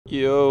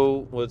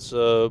Yo, what's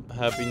up?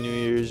 Happy New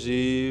Year's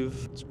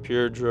Eve. It's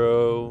Pure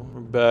Dro.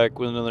 We're back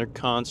with another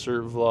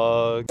concert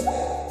vlog.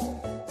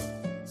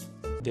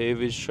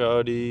 David's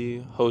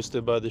Shawty,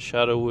 hosted by the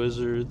Shadow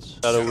Wizards,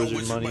 Shadow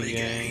Wizard Money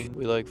Gang.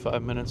 We like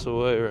 5 minutes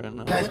away right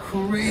now. That's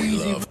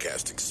crazy. Love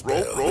casting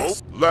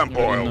spells. Lamp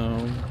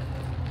oil.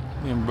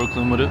 We in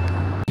Brooklyn with it.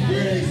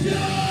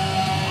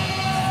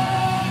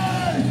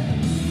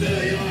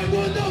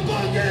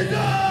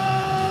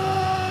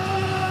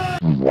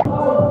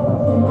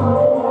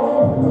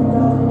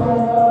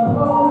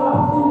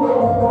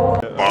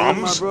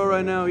 My bro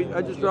right now,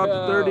 I just dropped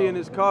 30 in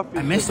his coffee.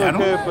 I missed it. that.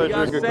 Okay if I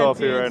drink your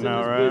coffee right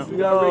now, right? We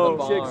got Ricky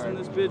Chicks in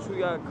this bitch. We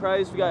got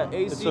Christ. We got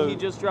AC. He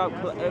just dropped.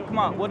 Come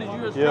on, what did you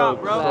just drop,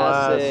 bro?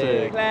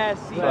 Classic.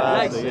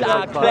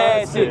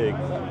 Classic.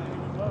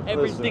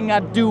 Everything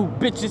I do,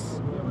 bitches.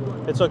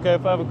 It's okay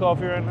if I have a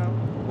coffee right now?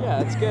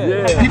 Yeah, it's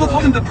good. Yeah. People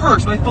call them the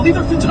perks, but I believe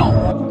they're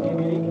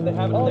fentanyl. They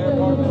have it in their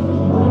apartment.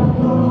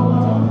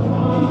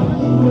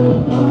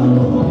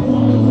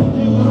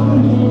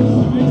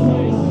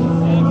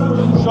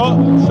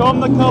 Show him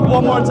the cup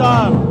one more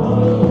time.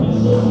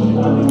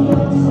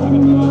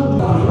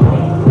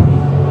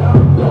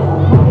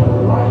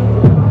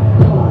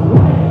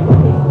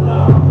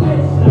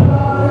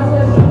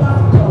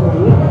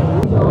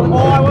 Oh,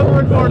 I wasn't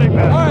recording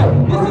that. Alright,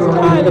 this is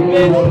kind of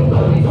bitch.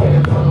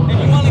 If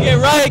you want to get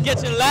right,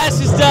 get your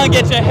lashes done,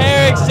 get your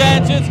hair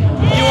extensions.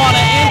 You want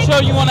an intro,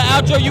 you want an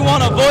outro, you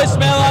want a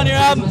voicemail on your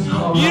album.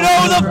 You know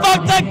who the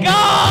fuck to go!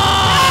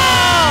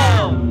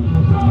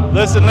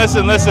 Listen.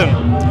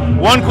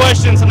 One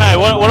question tonight.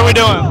 What are we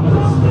doing?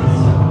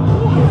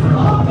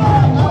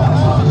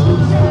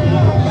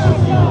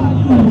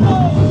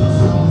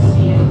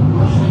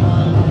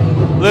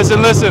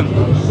 Listen.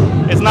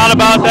 It's not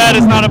about that.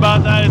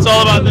 It's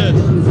all about this.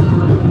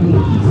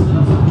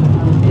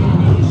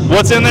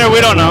 What's in there? We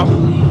don't know.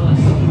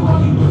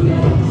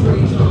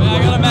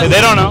 They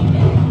don't know.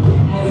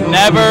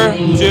 Never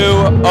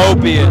do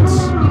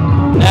opiates.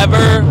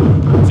 Never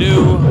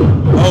do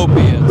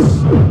opiates.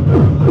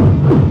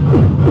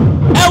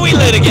 And we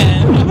lit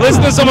again.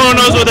 Listen to someone who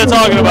knows what they're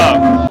talking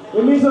about.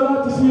 It means a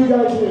lot to see you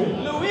guys here.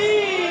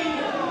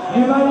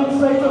 United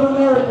States of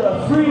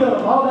America, freedom,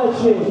 all that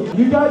shit.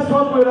 You guys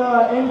fuck with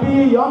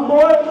NB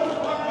Youngboy?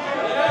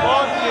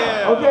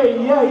 Yeah. Okay,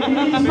 yeah,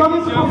 he's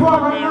coming to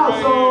perform right now,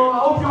 so I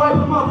hope you hype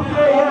him up.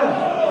 Okay,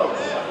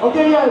 yeah.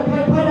 Okay, yeah,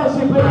 play that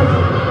shit.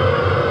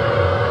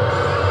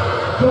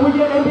 Can we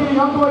get NB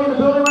Youngboy in the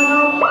building right now?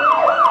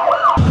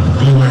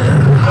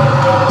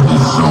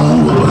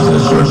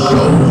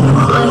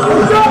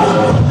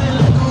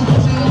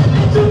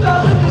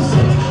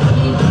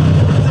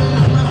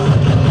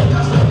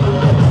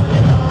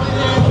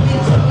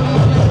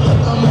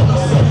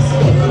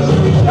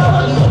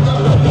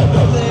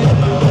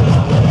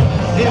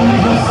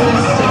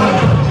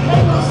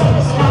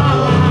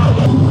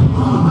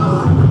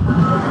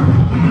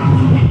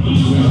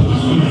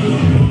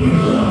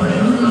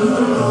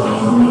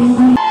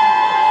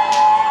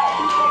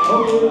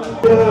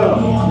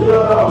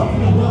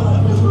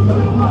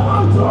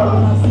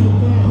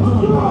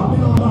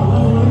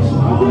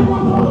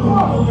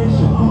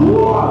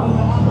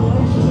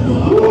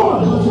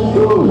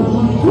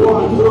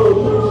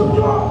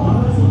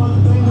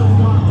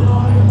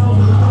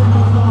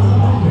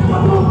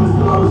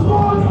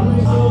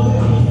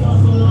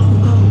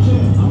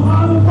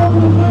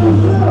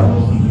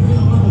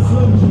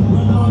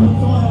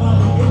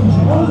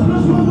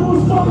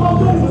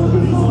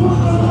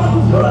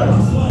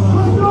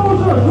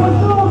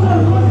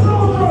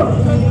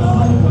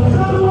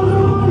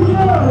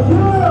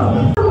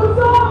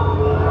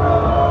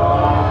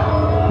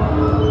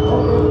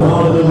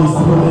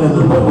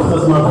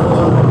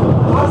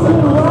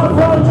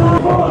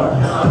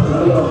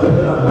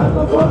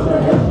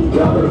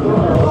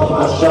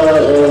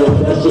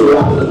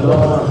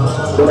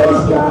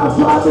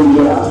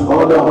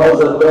 All the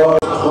hoes adore.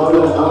 All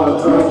the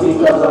crazy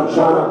cause I'm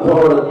trying to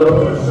pull the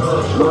door.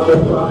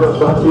 Motherfucker,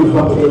 but you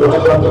fucking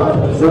like I'm like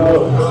a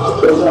joke.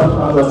 Bitch,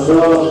 I'm a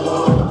joke.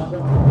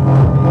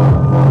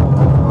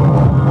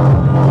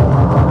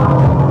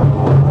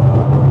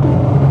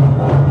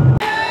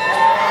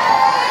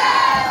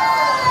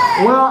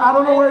 Well, I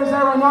don't know where he's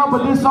at right now,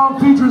 but this song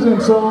features him,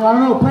 so I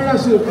don't know, play that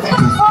shit.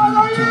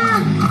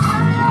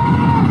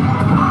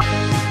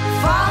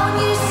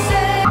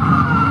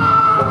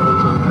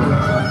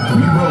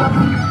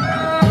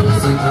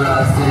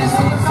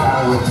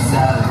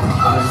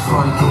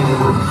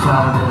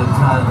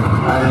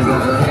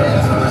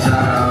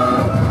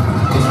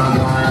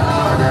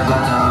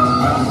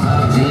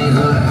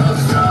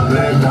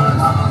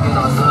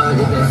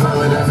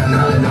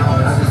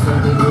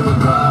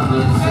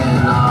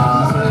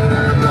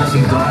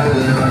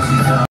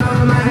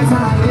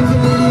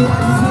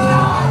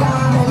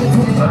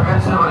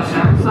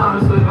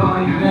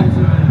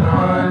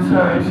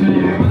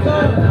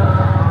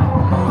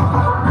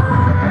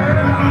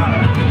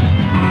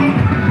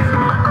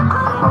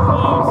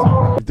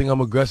 You think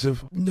I'm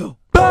aggressive? No.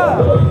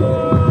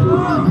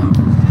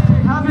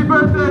 Happy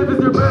birthday,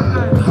 Mr.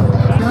 Birthday.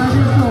 Can I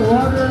get some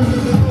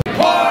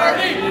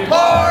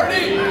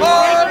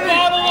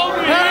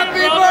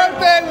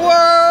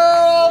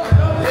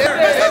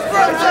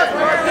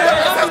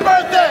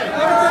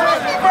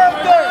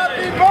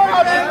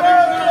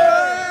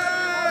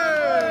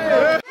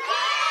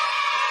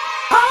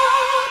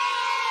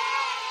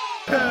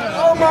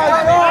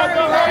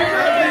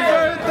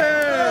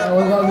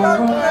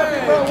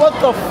what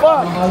the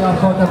fuck?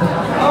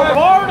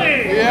 Party!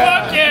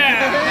 Yeah. Fuck yeah!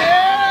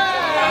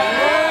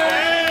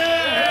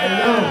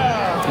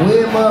 We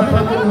in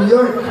motherfucking New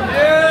York.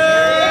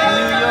 Yeah!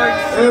 New York.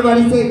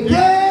 Everybody say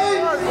gay!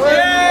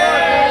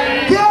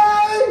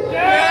 Gay!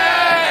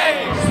 Gay!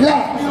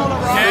 Slap!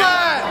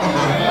 Slap!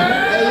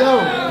 Hey yo,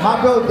 my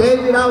bro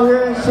David out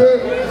here and shit.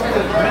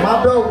 My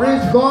bro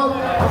Rich Golf.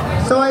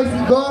 So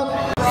icy golf.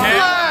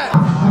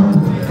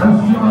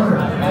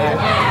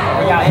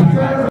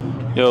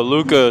 Yo,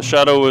 Louka,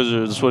 Shadow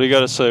Wizards, what do you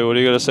gotta say? What do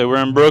you gotta say? We're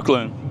in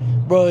Brooklyn.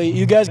 Bro,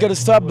 you guys gotta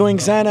stop doing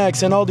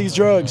Xanax and all these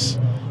drugs.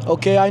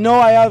 Okay, I know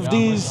I have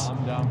these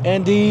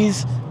and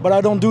these, but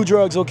I don't do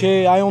drugs,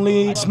 okay? I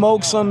only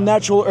smoke some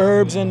natural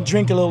herbs and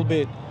drink a little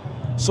bit.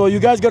 So you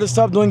guys gotta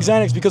stop doing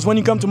Xanax, because when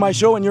you come to my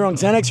show and you're on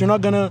Xanax, you're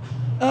not gonna,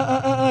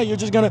 you're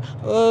just gonna,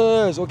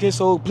 okay,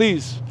 so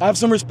please, have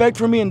some respect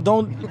for me and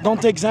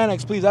don't take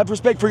Xanax, please. Have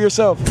respect for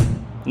yourself.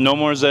 No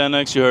more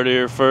Xanax, you heard it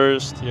here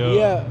first. Yo.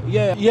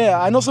 Yeah.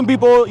 I know some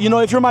people, you know,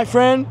 if you're my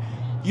friend,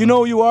 you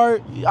know who you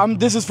are.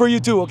 This is for you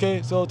too,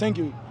 okay? So thank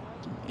you.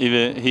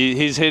 Even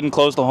he's hitting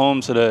close to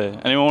home today.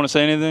 Anyone want to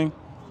say anything?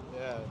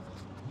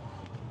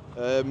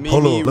 Yeah.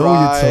 Mimi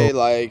ride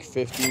like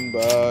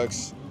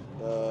 $15.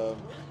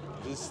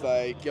 Just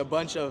like a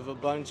bunch of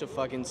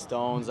fucking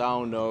stones. I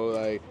don't know.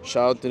 Like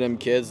shout out to them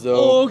kids though.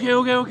 Oh, okay.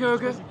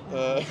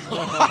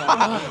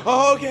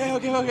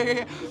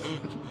 Okay.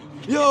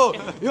 Yo,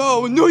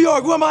 New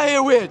York, who am I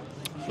here with?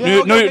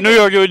 New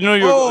York. Yo,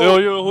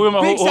 who am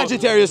I? Big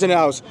Sagittarius in the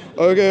house.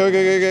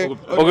 Okay.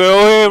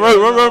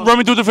 Run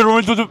me through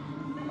the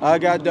I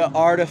got the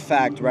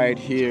artifact right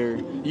here.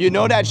 You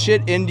know that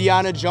shit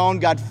Indiana Jones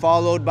got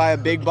followed by a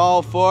big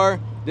ball for?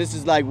 This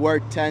is like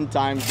worth 10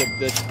 times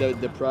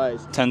the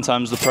price. 10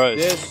 times the price.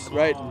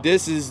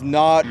 This is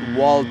not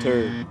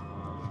Walter.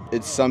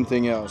 It's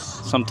something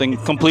else. Something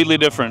completely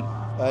different.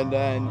 And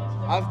then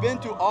I've been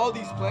to all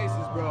these places,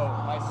 bro.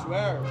 I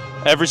swear.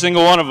 Every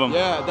single one of them.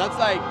 Yeah, that's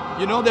like,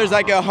 you know, there's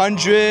like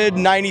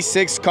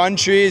 196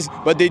 countries,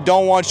 but they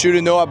don't want you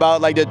to know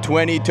about like the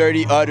 20,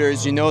 30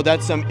 others. You know,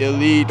 that's some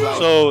elite.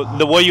 So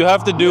what you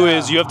have to do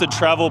is you have to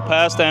travel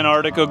past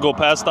Antarctica, go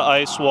past the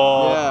ice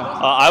wall. Yeah.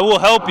 I will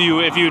help you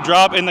if you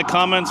drop in the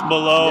comments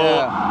below.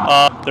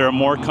 Yeah. There are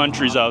more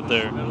countries out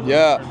there.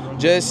 Yeah,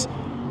 just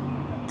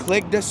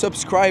click the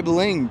subscribe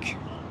link.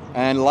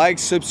 And like,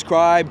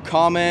 subscribe,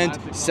 comment,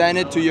 send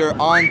it to your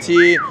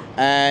auntie,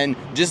 and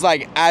just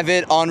like have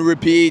it on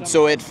repeat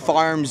so it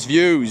farms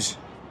views.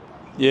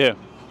 Yeah.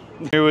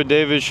 Here with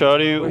David,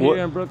 Shawty. We're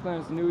here in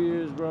Brooklyn. It's New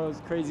Year's, bro.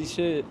 It's crazy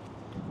shit.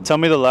 Tell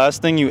me the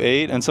last thing you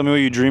ate and tell me what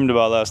you dreamed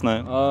about last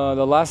night.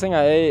 The last thing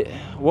I ate,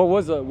 what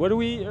was it? What did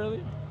we eat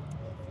earlier?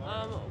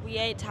 We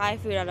ate Thai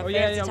food at a we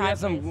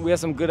had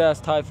some good ass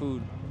Thai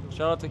food.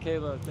 Shout out to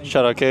Kayla.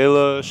 Shout out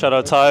Kayla. Shout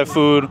out Thai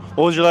food.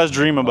 What was your last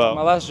dream about?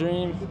 My last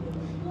dream,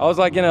 I was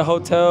like in a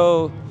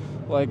hotel,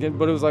 but it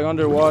was like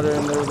underwater,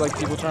 and there was like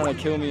people trying to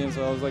kill me, and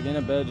so I was like in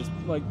a bed, just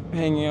like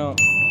hanging out.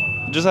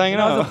 Just hanging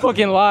out? That was a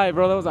fucking lie,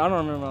 bro. I don't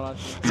remember my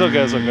last. It's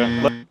okay.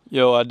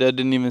 Yo, I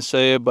didn't even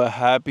say it, but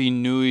Happy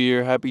New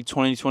Year, Happy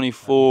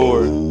 2024.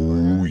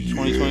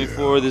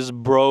 2024, this is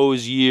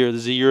bros year.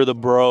 This is the year of the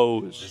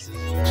bros.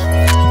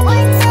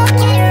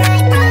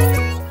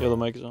 Yo, the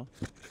mic is on.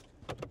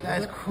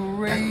 That's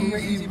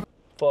crazy.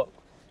 Fuck.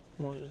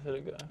 I just hit a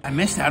guy. I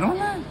missed out on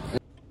that?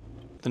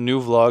 The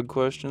new vlog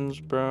questions,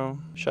 bro.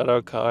 Shout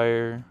out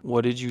Kyer.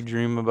 What did you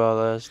dream about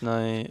last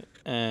night?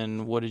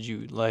 And what did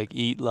you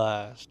eat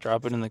last?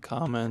 Drop it in the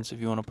comments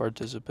if you want to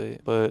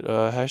participate. But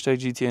hashtag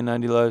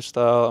GTA90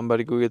 lifestyle. I'm about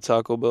to go get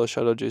Taco Bell.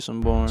 Shout out Jason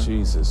Bourne.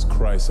 Jesus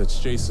Christ, that's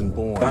Jason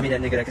Bourne. Find me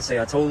that nigga that can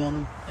say I told on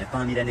him, and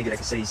find me that nigga that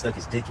can say he stuck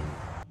his dick in me.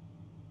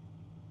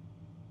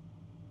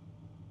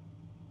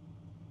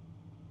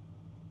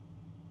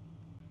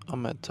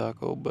 I'm at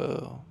Taco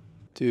Bell.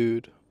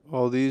 Dude,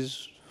 all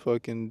these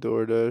fucking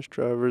DoorDash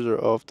drivers are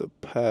off the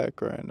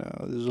pack right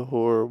now. This is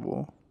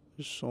horrible.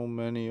 There's so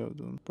many of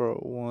them. Bro,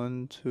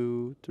 1,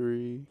 2,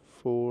 3,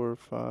 4,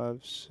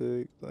 5,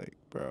 6.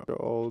 Bro, they're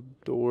all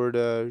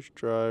DoorDash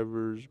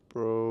drivers,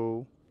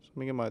 bro. Let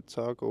me get my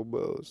Taco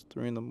Bell. It's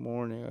 3 in the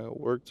morning. I got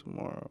work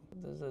tomorrow.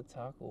 This is a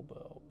Taco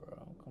Bell, bro.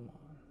 Come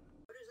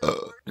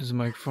on. Is the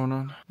microphone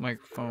on?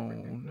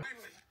 Microphone.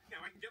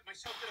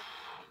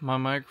 My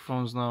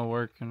microphone's not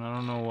working. I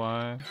don't know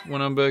why.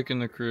 When I'm back in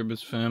the crib,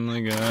 it's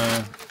Family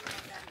Guy.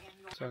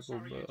 Taco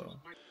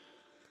Bell.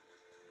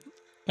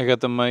 I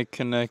got the mic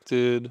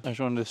connected. I just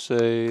wanted to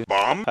say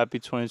Happy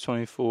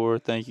 2024.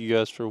 Thank you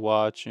guys for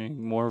watching.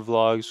 More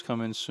vlogs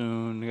coming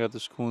soon. We got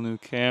this cool new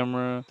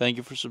camera. Thank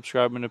you for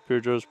subscribing to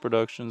Pedro's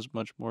Productions.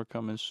 Much more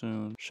coming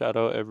soon. Shout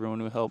out everyone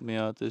who helped me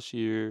out this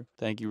year.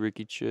 Thank you,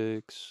 Ricky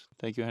Chicks.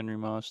 Thank you, Henry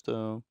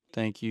Mosto.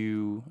 Thank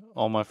you,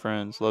 all my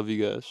friends. Love you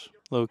guys.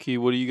 Low key,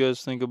 what do you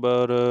guys think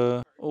about,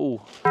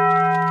 what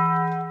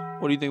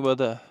do you think about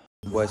that?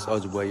 Boy,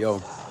 Soldier Boy,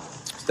 yo.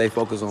 Stay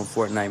focused on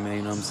Fortnite, man,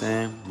 you know what I'm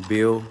saying?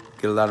 Build,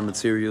 get a lot of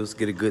materials,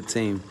 get a good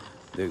team.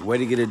 The way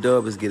to get a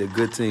dub is get a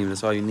good team.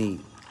 That's all you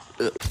need.